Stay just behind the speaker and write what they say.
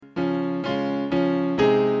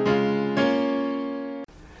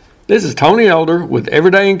This is Tony Elder with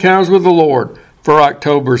Everyday Encounters with the Lord for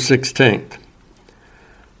October 16th.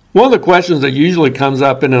 One of the questions that usually comes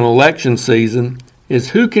up in an election season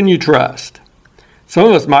is who can you trust? Some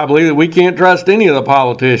of us might believe that we can't trust any of the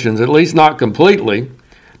politicians, at least not completely,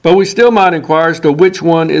 but we still might inquire as to which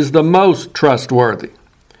one is the most trustworthy.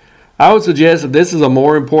 I would suggest that this is a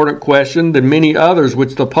more important question than many others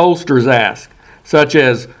which the pollsters ask, such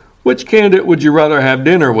as, which candidate would you rather have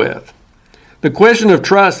dinner with? The question of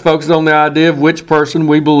trust focuses on the idea of which person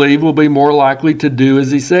we believe will be more likely to do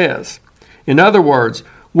as he says. In other words,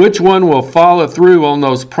 which one will follow through on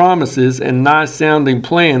those promises and nice-sounding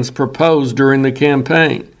plans proposed during the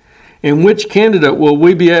campaign? And which candidate will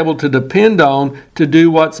we be able to depend on to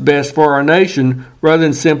do what's best for our nation rather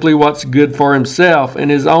than simply what's good for himself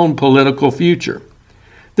and his own political future?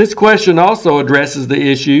 This question also addresses the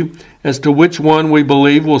issue as to which one we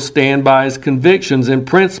believe will stand by his convictions and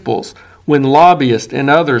principles when lobbyists and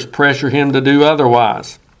others pressure him to do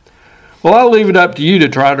otherwise. Well, I'll leave it up to you to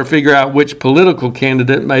try to figure out which political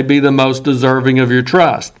candidate may be the most deserving of your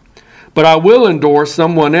trust. But I will endorse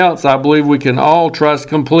someone else I believe we can all trust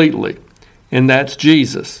completely, and that's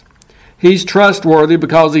Jesus. He's trustworthy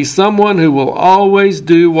because he's someone who will always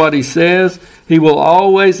do what he says, he will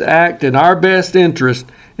always act in our best interest,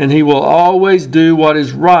 and he will always do what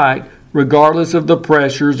is right regardless of the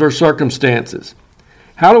pressures or circumstances.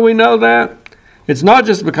 How do we know that? It's not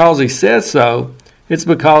just because he says so, it's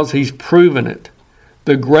because he's proven it.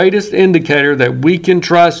 The greatest indicator that we can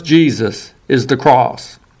trust Jesus is the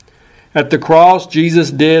cross. At the cross,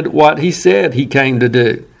 Jesus did what he said he came to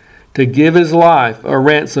do, to give his life a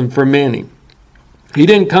ransom for many. He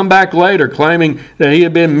didn't come back later claiming that he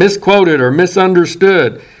had been misquoted or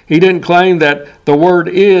misunderstood. He didn't claim that the word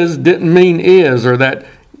is didn't mean is, or that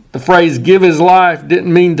the phrase give his life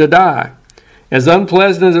didn't mean to die. As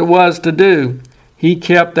unpleasant as it was to do, he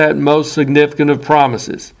kept that most significant of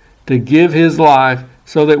promises, to give his life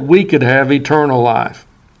so that we could have eternal life.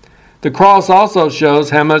 The cross also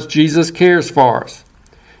shows how much Jesus cares for us.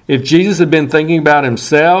 If Jesus had been thinking about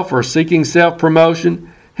himself or seeking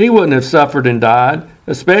self-promotion, he wouldn't have suffered and died,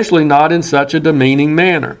 especially not in such a demeaning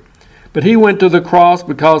manner. But he went to the cross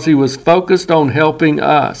because he was focused on helping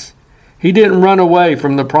us. He didn't run away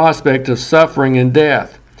from the prospect of suffering and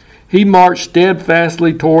death. He marched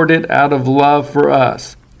steadfastly toward it out of love for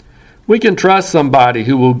us. We can trust somebody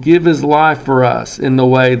who will give his life for us in the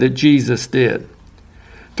way that Jesus did.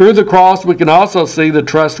 Through the cross, we can also see the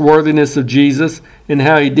trustworthiness of Jesus in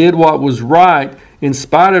how he did what was right in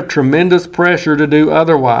spite of tremendous pressure to do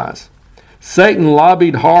otherwise. Satan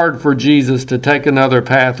lobbied hard for Jesus to take another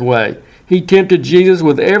pathway. He tempted Jesus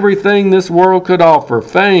with everything this world could offer,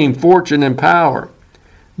 fame, fortune, and power.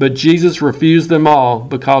 But Jesus refused them all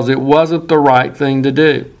because it wasn't the right thing to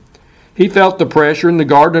do. He felt the pressure in the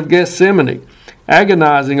Garden of Gethsemane,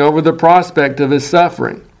 agonizing over the prospect of his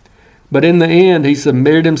suffering. But in the end, he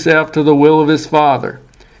submitted himself to the will of his Father.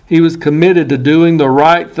 He was committed to doing the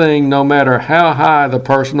right thing no matter how high the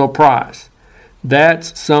personal price.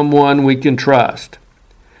 That's someone we can trust.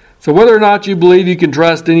 So whether or not you believe you can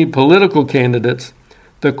trust any political candidates,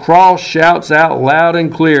 the cross shouts out loud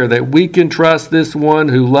and clear that we can trust this one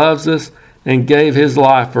who loves us and gave his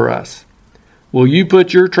life for us. Will you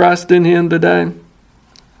put your trust in him today?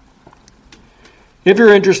 If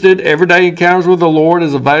you're interested, Everyday Encounters with the Lord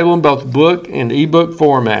is available in both book and ebook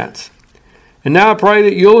formats. And now I pray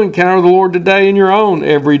that you'll encounter the Lord today in your own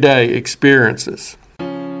everyday experiences.